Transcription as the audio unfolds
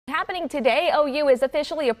Happening today, OU is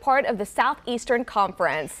officially a part of the Southeastern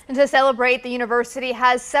Conference. And to celebrate, the university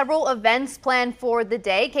has several events planned for the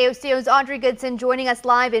day. KOCO's Audrey Goodson joining us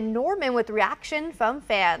live in Norman with reaction from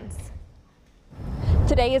fans.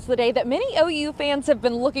 Today is the day that many OU fans have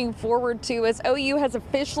been looking forward to, as OU has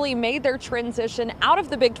officially made their transition out of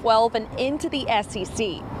the Big 12 and into the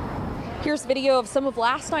SEC. Here's video of some of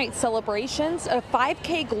last night's celebrations, a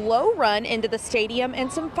 5K glow run into the stadium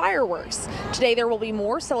and some fireworks. Today there will be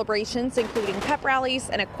more celebrations, including pep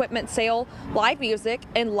rallies, an equipment sale, live music,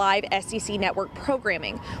 and live SEC network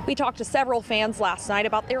programming. We talked to several fans last night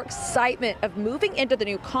about their excitement of moving into the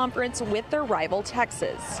new conference with their rival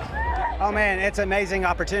Texas. Oh man, it's an amazing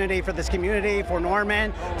opportunity for this community, for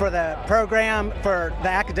Norman, for the program, for the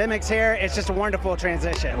academics here. It's just a wonderful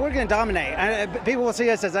transition. We're going to dominate. People will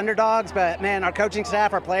see us as underdogs, but man, our coaching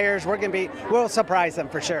staff, our players, we'll surprise them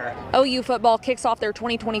for sure. OU football kicks off their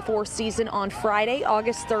 2024 season on Friday,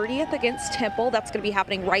 August 30th against Temple. That's going to be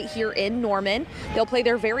happening right here in Norman. They'll play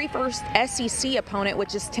their very first SEC opponent,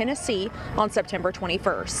 which is Tennessee, on September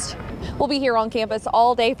 21st. We'll be here on campus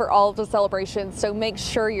all day for all of the celebrations, so make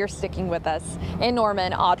sure you're sticking with us. In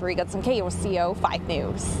Norman, Audrey Goodson, KOCO 5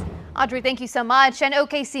 News. Audrey, thank you so much. And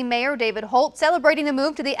OKC Mayor David Holt celebrating the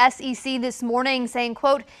move to the SEC this morning, saying,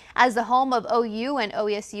 quote, as the home of OU and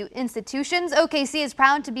OSU institutions, OKC is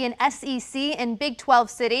proud to be an SEC and Big 12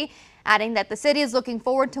 city, adding that the city is looking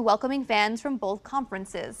forward to welcoming fans from both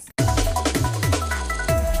conferences.